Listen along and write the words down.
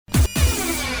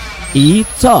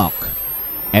E-Talk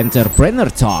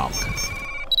Entrepreneur Talk.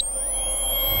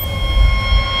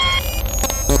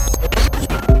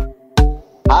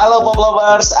 Halo Pop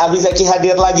Lovers, Abi Zaki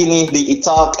hadir lagi nih di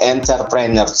E-Talk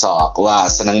Entrepreneur Talk. Wah,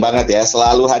 seneng banget ya,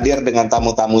 selalu hadir dengan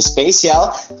tamu-tamu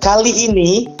spesial. Kali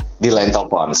ini di line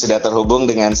telepon sudah terhubung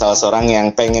dengan salah seorang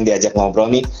yang pengen diajak ngobrol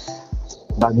nih.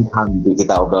 Banyak hal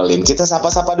kita obrolin. Kita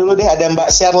sapa-sapa dulu deh, ada Mbak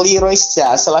Shirley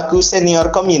Roisya selaku Senior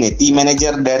Community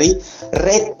Manager dari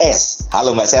Red S.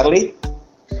 Halo Mbak Shirley.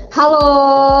 Halo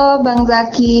Bang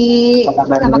Zaki,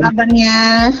 apa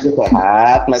kabarnya?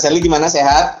 Sehat. Mbak Shirley gimana,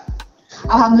 sehat?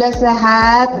 Alhamdulillah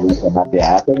sehat. Sehat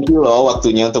ya. Thank you loh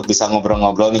waktunya untuk bisa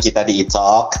ngobrol-ngobrol nih kita di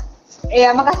E-Talk.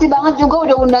 Ya, makasih banget juga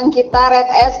udah undang kita Red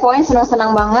S Point,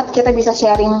 senang ke kita bisa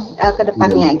sharing ke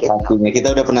depannya gitu. Pastinya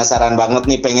kita udah penasaran banget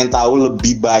nih, pengen tahu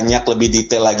lebih banyak, lebih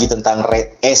detail lagi tentang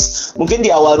Red S. Mungkin di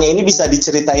awalnya ini bisa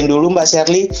diceritain dulu Mbak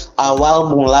Shirley,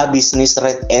 awal mula bisnis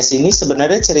Red S ini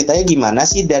sebenarnya ceritanya gimana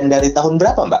sih dan dari tahun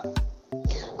berapa Mbak?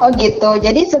 Oh gitu,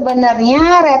 jadi sebenarnya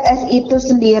Red S itu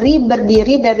sendiri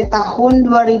berdiri dari tahun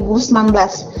 2019,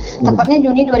 tepatnya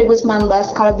Juni 2019.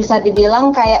 Kalau bisa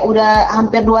dibilang kayak udah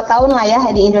hampir 2 tahun lah ya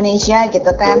di Indonesia gitu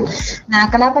kan. Nah,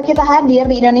 kenapa kita hadir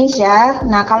di Indonesia?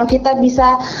 Nah, kalau kita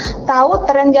bisa tahu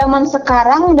tren zaman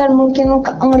sekarang dan mungkin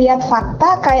ngelihat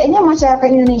fakta, kayaknya masyarakat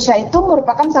Indonesia itu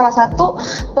merupakan salah satu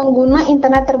pengguna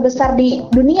internet terbesar di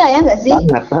dunia, ya nggak sih?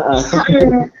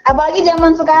 Apalagi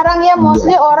zaman sekarang ya,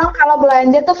 mostly orang kalau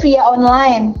belanja tuh via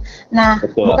online. Nah,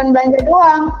 betul. Bukan belanja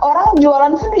doang, orang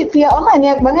jualan pun via online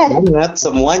ya Bang ya? Banget,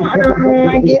 semuanya.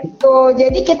 Gitu,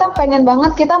 jadi kita pengen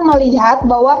banget kita melihat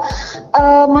bahwa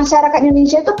masyarakat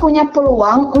Indonesia itu punya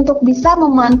peluang untuk bisa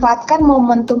memanfaatkan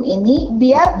momentum ini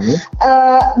biar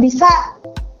bisa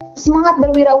semangat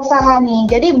berwirausaha nih.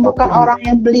 Jadi bukan orang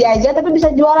yang beli aja tapi bisa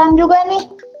jualan juga nih.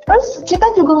 Terus kita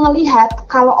juga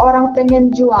ngelihat kalau orang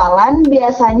pengen jualan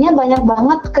biasanya banyak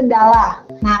banget kendala.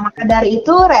 Nah, maka dari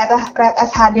itu Red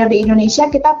S hadir di Indonesia,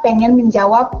 kita pengen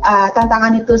menjawab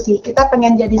tantangan itu sih. Kita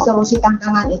pengen jadi solusi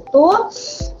tantangan itu.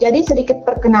 Jadi sedikit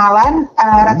perkenalan,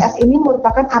 Red S ini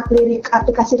merupakan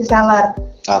aplikasi reseller.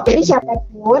 Jadi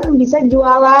siapapun bisa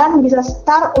jualan, bisa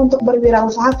start untuk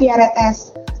berwirausaha via Red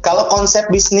S. Kalau konsep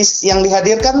bisnis yang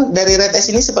dihadirkan dari Red S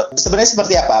ini sebenarnya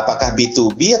seperti apa? Apakah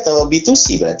B2B atau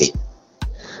B2C berarti?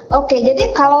 Oke,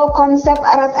 jadi kalau konsep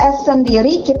Red S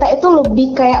sendiri, kita itu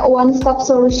lebih kayak one stop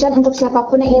solution untuk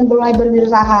siapapun yang ingin mulai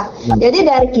berwirausaha. Jadi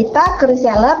dari kita ke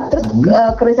reseller, terus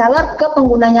ke reseller ke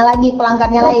penggunanya lagi,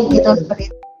 pelanggannya lagi gitu seperti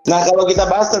itu. Nah, kalau kita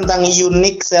bahas tentang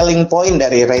unique selling point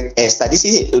dari Red S, tadi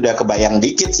sih udah kebayang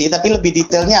dikit sih, tapi lebih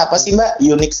detailnya apa sih Mbak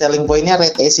unique selling point-nya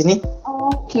Red S ini?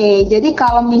 Oke, jadi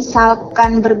kalau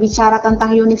misalkan berbicara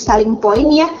tentang unique selling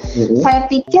point ya, saya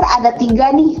pikir ada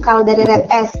 3 nih kalau dari Red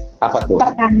S. Apa tuh?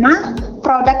 Pertama,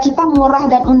 produk kita murah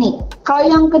dan unik. Kalau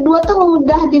yang kedua tuh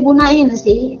mudah digunain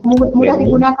sih, mudah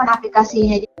digunakan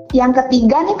aplikasinya. Yang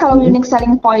ketiga nih kalau unique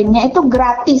selling point-nya itu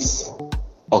gratis.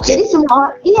 Jadi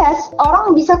semua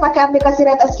orang bisa pakai aplikasi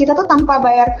Red S kita tuh tanpa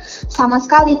bayar sama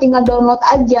sekali, tinggal download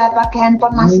aja pakai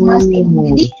handphone masing-masing.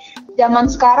 Jadi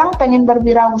zaman sekarang pengen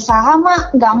berwirausaha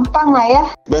mah gampang lah ya.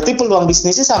 Berarti peluang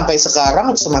bisnisnya sampai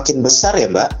sekarang semakin besar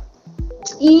ya Mbak?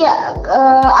 Iya,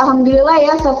 alhamdulillah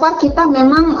ya. So far kita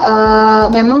memang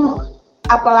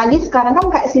apalagi sekarang kan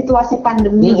kayak situasi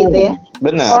pandemi gitu ya.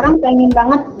 Benar. Orang pengen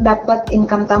banget dapat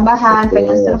income tambahan,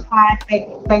 pengen survive,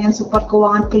 pengen support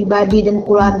keuangan pribadi dan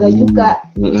keluarga juga.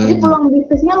 Jadi peluang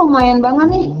bisnisnya lumayan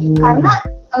banget nih, karena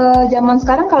zaman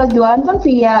sekarang kalau jualan pun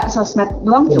via sosmed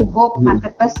doang cukup,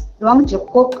 marketplace doang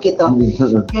cukup gitu.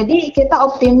 Jadi kita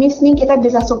optimis nih kita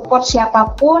bisa support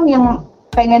siapapun yang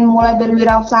pengen mulai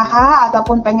berwirausaha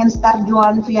ataupun pengen start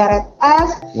jualan via Red S.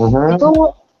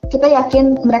 Itu kita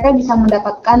yakin mereka bisa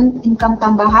mendapatkan income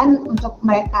tambahan untuk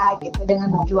mereka gitu dengan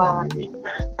berjualan.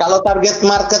 Kalau target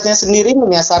marketnya sendiri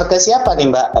menyasar ke siapa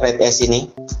nih Mbak Red S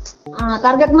ini?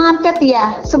 Target market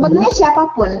ya, sebenarnya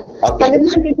siapapun. Target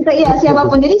market kita ya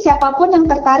siapapun. Jadi siapapun yang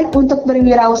tertarik untuk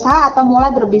berwirausaha atau mulai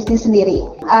berbisnis sendiri.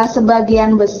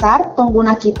 Sebagian besar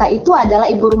pengguna kita itu adalah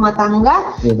ibu rumah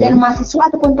tangga dan mahasiswa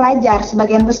ataupun pelajar.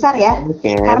 Sebagian besar ya.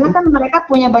 Karena kan mereka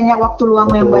punya banyak waktu luang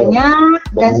yang banyak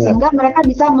dan sehingga mereka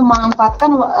bisa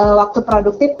memanfaatkan waktu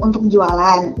produktif untuk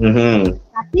jualan.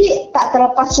 Tapi tak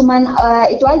terlepas cuman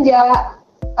itu aja.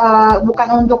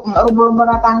 Bukan untuk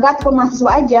rumah tangga ataupun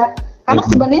mahasiswa aja, karena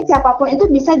sebenarnya siapapun itu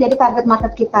bisa jadi target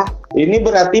market kita. Ini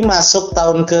berarti masuk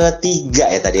tahun ketiga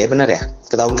ya tadi ya, benar ya?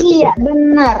 Ke tahun ketiga? Iya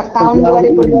benar, tahun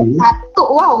 2021.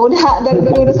 Wow, udah dari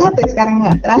 2021 sekarang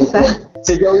nggak terasa.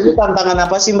 Sejauh ini tantangan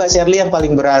apa sih Mbak Shirley yang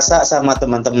paling berasa sama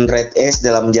teman-teman Red S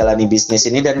dalam menjalani bisnis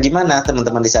ini, dan gimana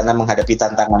teman-teman di sana menghadapi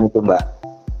tantangan itu Mbak?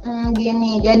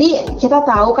 Gini, jadi kita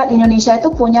tahu kan Indonesia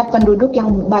itu punya penduduk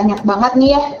yang banyak banget nih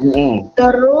ya.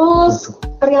 Terus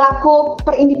perilaku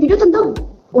per individu tentu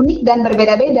unik dan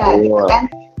berbeda-beda gitu kan.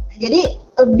 Jadi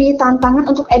lebih tantangan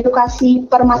untuk edukasi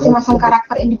per masing-masing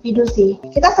karakter individu sih.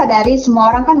 Kita sadari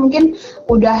semua orang kan mungkin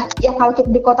udah, ya kalau kita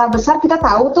di kota besar kita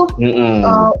tahu tuh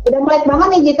udah melek banget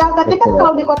nih digital, tapi kan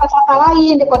kalau di kota-kota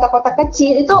lain, di kota-kota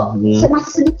kecil itu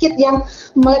masih sedikit yang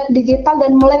melek digital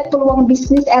dan melek peluang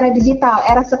bisnis era digital,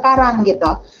 era sekarang gitu.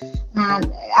 Nah,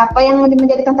 apa yang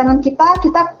menjadi tantangan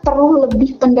kita perlu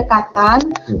lebih pendekatan,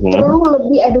 perlu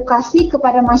lebih edukasi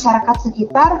kepada masyarakat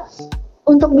sekitar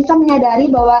untuk bisa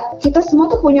menyadari bahwa kita semua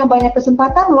tuh punya banyak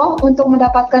kesempatan loh untuk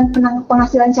mendapatkan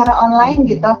penghasilan secara online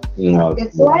gitu.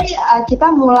 That's why kita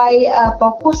mulai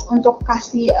fokus untuk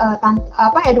kasih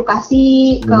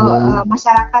edukasi ke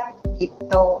masyarakat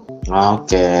gitu.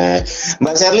 Oke.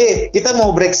 Mbak Sherly, kita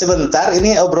mau break sebentar.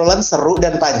 Ini obrolan seru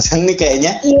dan panjang nih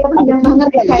kayaknya. Iya, panjang banget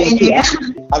ya kayaknya ya.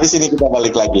 Habis ini kita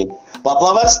balik lagi. Pop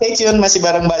Lovers, stay tune. Masih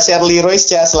bareng Mbak Sherly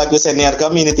Roisca selaku Senior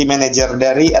Community Manager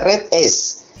dari Red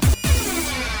Ace.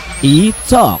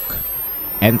 E-Talk,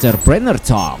 Entrepreneur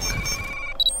Talk.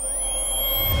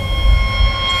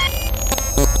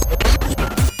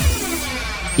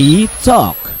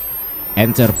 E-Talk,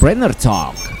 Entrepreneur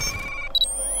Talk.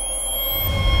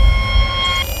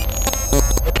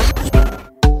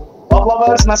 Pop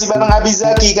Lovers, masih bareng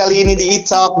Abizaki kali ini di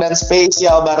E-Talk dan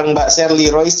spesial bareng Mbak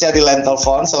Sherly Roisca di line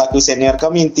telepon selaku Senior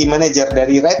Community Manager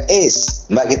dari Red Ace.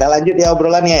 Mbak, kita lanjut ya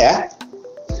obrolannya ya.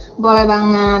 Boleh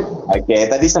banget. Oke,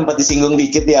 tadi sempat disinggung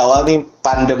dikit di awal nih,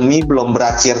 pandemi belum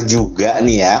berakhir juga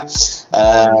nih ya.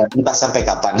 Entah sampai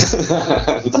kapan.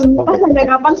 Entah sampai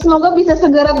kapan, semoga bisa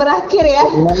segera berakhir ya.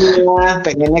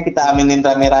 Pengennya kita aminin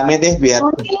rame-rame deh biar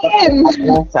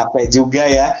capek juga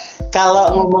ya.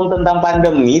 Kalau ngomong tentang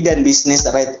pandemi dan bisnis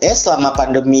Red Ace selama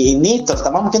pandemi ini,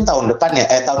 terutama mungkin tahun depan ya,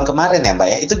 tahun kemarin ya Mbak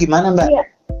ya, itu gimana Mbak? Iya.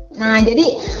 Nah,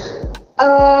 jadi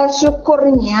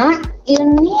syukurnya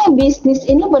ini bisnis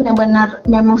ini benar-benar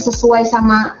memang sesuai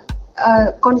sama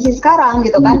kondisi sekarang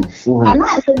gitu kan.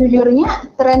 Karena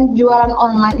sejujurnya tren jualan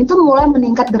online itu mulai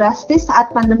meningkat drastis saat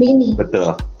pandemi ini.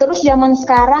 Betul. Terus zaman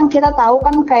sekarang kita tahu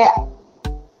kan kayak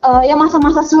ya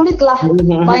masa-masa sulit lah.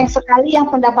 Banyak sekali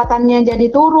yang pendapatannya jadi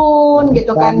turun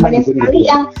gitu kan. Banyak sekali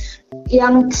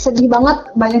yang sedih banget,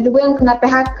 banyak juga yang kena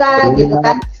PHK gitu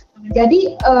kan.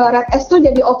 Jadi Red Ace tuh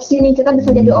jadi opsi nih, kita bisa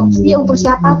jadi opsi untuk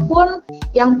siapapun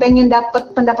yang pengen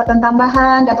dapat pendapatan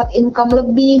tambahan, dapat income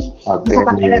lebih, bisa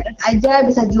pakai Red Ace aja,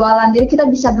 bisa jualan. Jadi kita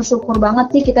bisa bersyukur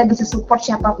banget sih, kita bisa support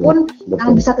siapapun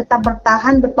yang bisa tetap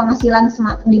bertahan, berpenghasilan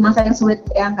di masa yang sulit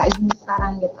yang kayak gini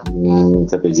sekarang gitu.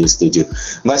 Setuju.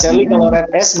 Mbak Sherly, kalau Red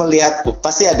Ace melihat,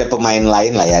 pasti ada pemain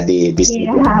lain lah ya di bisnis.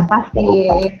 Iya, pasti.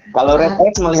 Kalau Red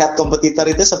Ace melihat kompetitor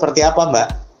itu seperti apa Mbak?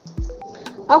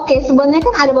 Oke, sebenarnya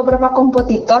kan ada beberapa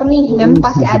kompetitor nih, memang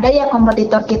pasti ada ya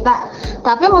kompetitor kita.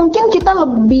 Tapi mungkin kita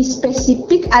lebih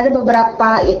spesifik, ada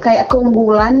beberapa kayak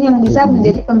keunggulan yang bisa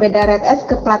menjadi pembeda Red Ace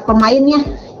ke platform lainnya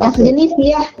yang sejenis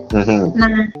ya.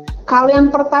 Nah, kalau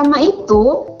yang pertama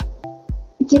itu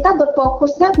kita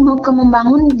berfokusnya mau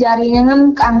membangun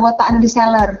jaringan keanggotaan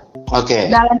reseller. Oke.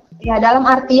 Dalam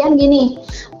artian gini,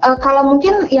 kalau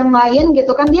mungkin yang lain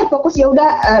gitu kan dia fokus ya udah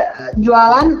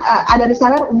jualan ada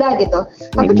reseller udah gitu.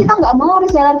 Tapi kita nggak mau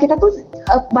reseller kita tuh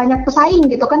banyak pesaing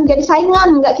gitu kan, jadi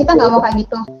saingan, kita nggak mau kayak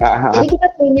gitu. Jadi kita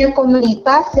punya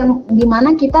komunitas yang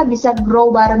dimana kita bisa grow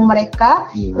bareng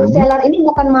mereka. Reseller ini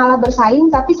bukan malah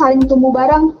bersaing tapi saling tumbuh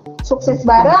bareng, sukses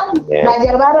bareng,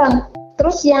 belajar bareng.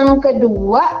 Terus yang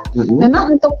kedua,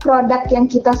 memang untuk produk yang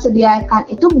kita sediakan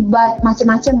itu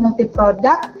macam-macam multi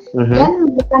produk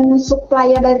dan bukan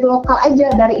supplier dari lokal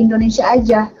aja, dari Indonesia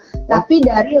aja, tapi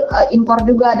dari impor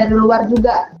juga, dari luar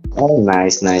juga. Oh,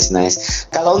 nice.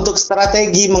 Kalau untuk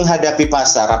strategi menghadapi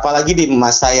pasar, apalagi di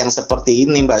masa yang seperti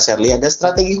ini Mbak Sherly, ada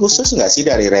strategi khusus nggak sih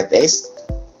dari Red Ace?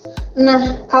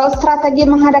 Nah, kalau strategi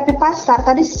menghadapi pasar,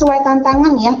 tadi sesuai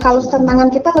tantangan ya. Kalau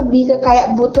tantangan kita lebih ke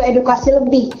kayak butuh edukasi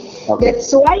lebih.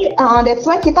 That's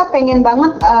why kita pengen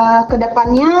banget ke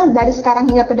depannya, dari sekarang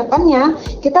hingga ke depannya,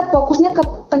 kita fokusnya ke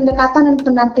pendekatan dan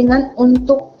pendampingan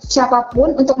untuk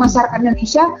siapapun, untuk masyarakat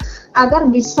Indonesia,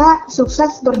 agar bisa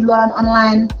sukses berjualan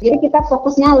online. Jadi kita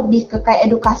fokusnya lebih ke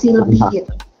kayak edukasi lebih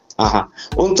gitu.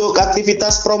 Untuk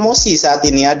aktivitas promosi saat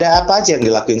ini, ada apa aja yang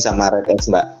dilakuin sama Red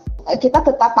Ace, Mbak? Kita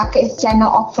tetap pakai channel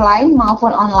offline maupun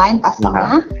online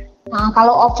pastinya. Nah,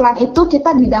 kalau offline itu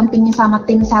kita didampingi sama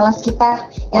tim sales kita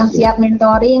yang siap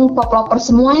mentoring pop lovers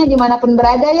semuanya dimanapun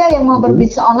berada ya yang mau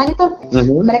berbisnis online itu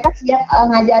mereka siap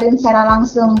ngajarin secara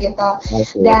langsung gitu.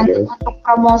 Dan untuk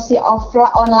promosi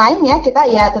offline online ya kita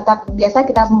ya tetap biasa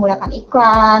kita menggunakan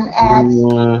iklan, ads.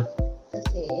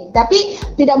 Tapi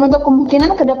tidak menutup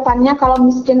kemungkinan ke depannya kalau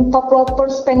miskin Pop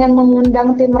Lovers pengen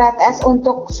mengundang tim Red S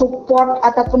untuk support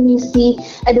ataupun misi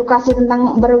edukasi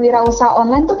tentang berwirausaha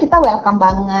online tuh kita welcome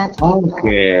banget.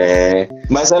 Oke.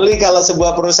 Mbak Sherly, kalau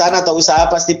sebuah perusahaan atau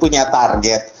usaha pasti punya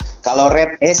target. Kalau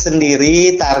Red S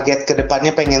sendiri target ke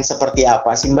depannya pengen seperti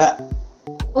apa sih Mbak?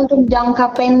 Untuk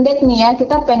jangka pendek nih ya,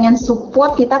 kita pengen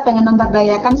support, kita pengen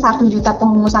memberdayakan 1 juta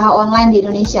pengusaha online di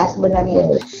Indonesia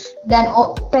sebenarnya. Dan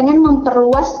pengen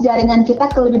memperluas jaringan kita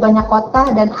ke lebih banyak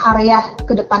kota dan area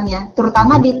ke depannya,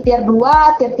 terutama di tier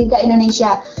 2, tier 3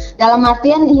 Indonesia. Dalam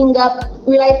artian hingga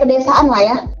wilayah pedesaan lah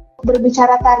ya.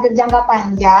 Berbicara target jangka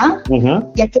panjang,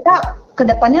 ya kita ke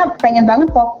depannya pengen banget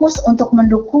fokus untuk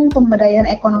mendukung pemberdayaan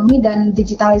ekonomi dan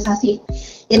digitalisasi.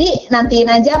 Jadi nantiin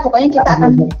aja, pokoknya kita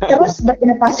akan terus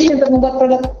berinovasi untuk membuat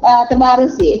produk terbaru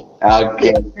sih.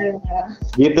 Oke.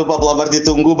 Gitu Pop Lovers,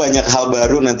 ditunggu banyak hal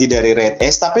baru nanti dari Red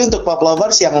S. Tapi untuk Pop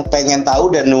Lovers yang pengen tahu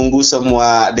dan nunggu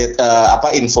semua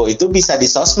info itu bisa di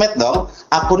sosmed dong.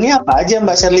 Akunnya apa aja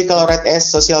Mbak Sherly kalau Red S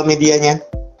sosial medianya?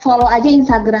 Follow aja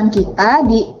Instagram kita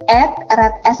di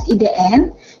 @redsidn,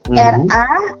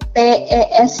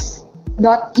 RATES.idn.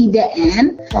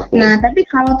 Nah, tapi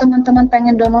kalau teman-teman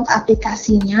pengen download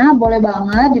aplikasinya, boleh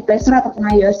banget di Play Store ataupun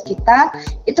iOS kita.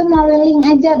 Itu melalui link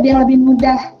aja biar lebih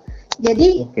mudah.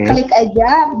 Jadi klik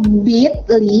aja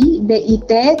bit.ly/aku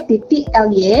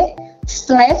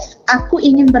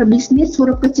ingin berbisnis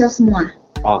huruf kecil semua.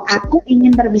 Aku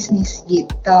ingin berbisnis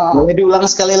gitu. Boleh diulang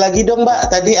sekali lagi dong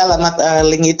Mbak, tadi alamat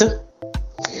link itu?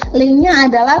 Linknya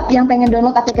adalah yang pengen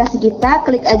download aplikasi kita,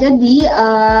 klik aja di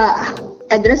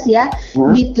address ya,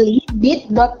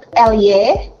 bit.ly/aku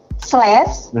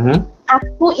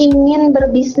ingin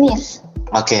berbisnis.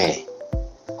 Oke.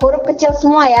 Huruf kecil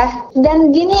semua ya. Dan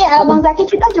gini Bang Zaki,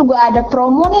 kita juga ada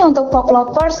promo nih untuk Pop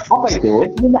Lovers. Apa itu?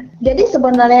 Jadi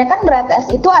sebenarnya kan Red S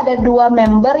itu ada 2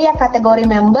 member ya, kategori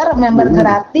member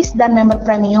gratis dan member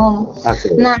premium.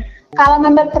 Nah, kalau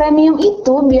member premium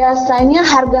itu biasanya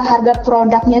harga-harga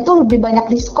produknya itu lebih banyak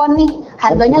diskon nih,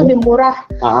 harganya lebih murah.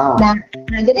 Nah,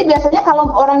 jadi biasanya kalau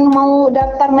orang mau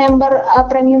daftar member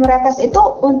premium Red S itu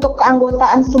untuk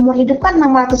keanggotaan seumur hidup kan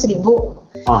 600.000.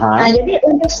 Nah, jadi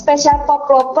untuk spesial Pop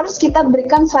Lovers kita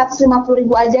berikan 150.000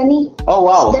 aja nih. Oh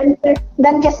wow.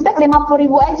 Dan cashback 50.000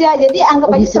 aja. Jadi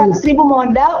anggap aja 100.000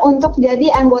 modal untuk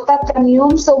jadi anggota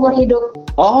premium seumur hidup.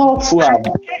 Oh, wow.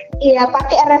 Iya,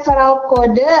 pakai referral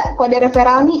kode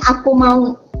referral nih, aku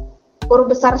mau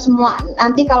huruf besar semua.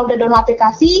 Nanti kalau udah download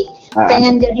aplikasi,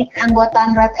 pengen jadi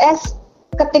anggota Red S,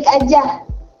 ketik aja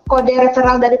kode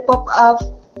referral dari Pop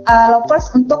Lovers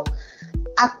untuk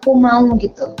aku mau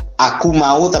gitu. Aku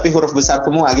mau tapi huruf besar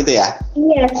semua gitu ya?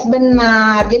 Yes,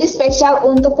 benar. Jadi spesial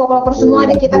untuk Pop Lovers semua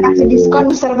deh, kita kasih diskon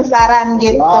besar-besaran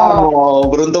gitu. Wow,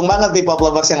 beruntung banget nih Pop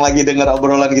Lovers yang lagi dengar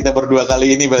obrolan kita berdua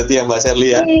kali ini berarti ya Mbak Sherly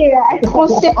ya? Iya,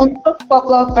 eksklusif untuk Pop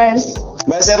Lovers.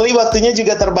 Mbak Sherly, waktunya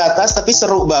juga terbatas tapi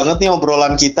seru banget nih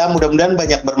obrolan kita. Mudah-mudahan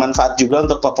banyak bermanfaat juga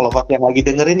untuk Pop Lovers yang lagi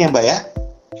dengerin ya Mbak ya?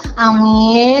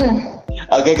 Amin.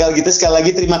 Oke, kalau gitu sekali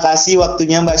lagi terima kasih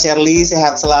waktunya Mbak Sherly,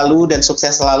 sehat selalu dan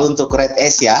sukses selalu untuk Red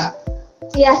S ya.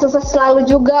 Iya, sukses selalu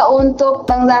juga untuk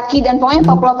Bang Zaki dan pokoknya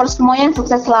Pop Lovers semuanya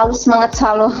sukses selalu, semangat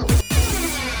selalu.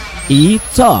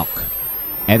 E-Talk,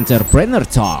 Entrepreneur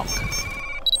Talk.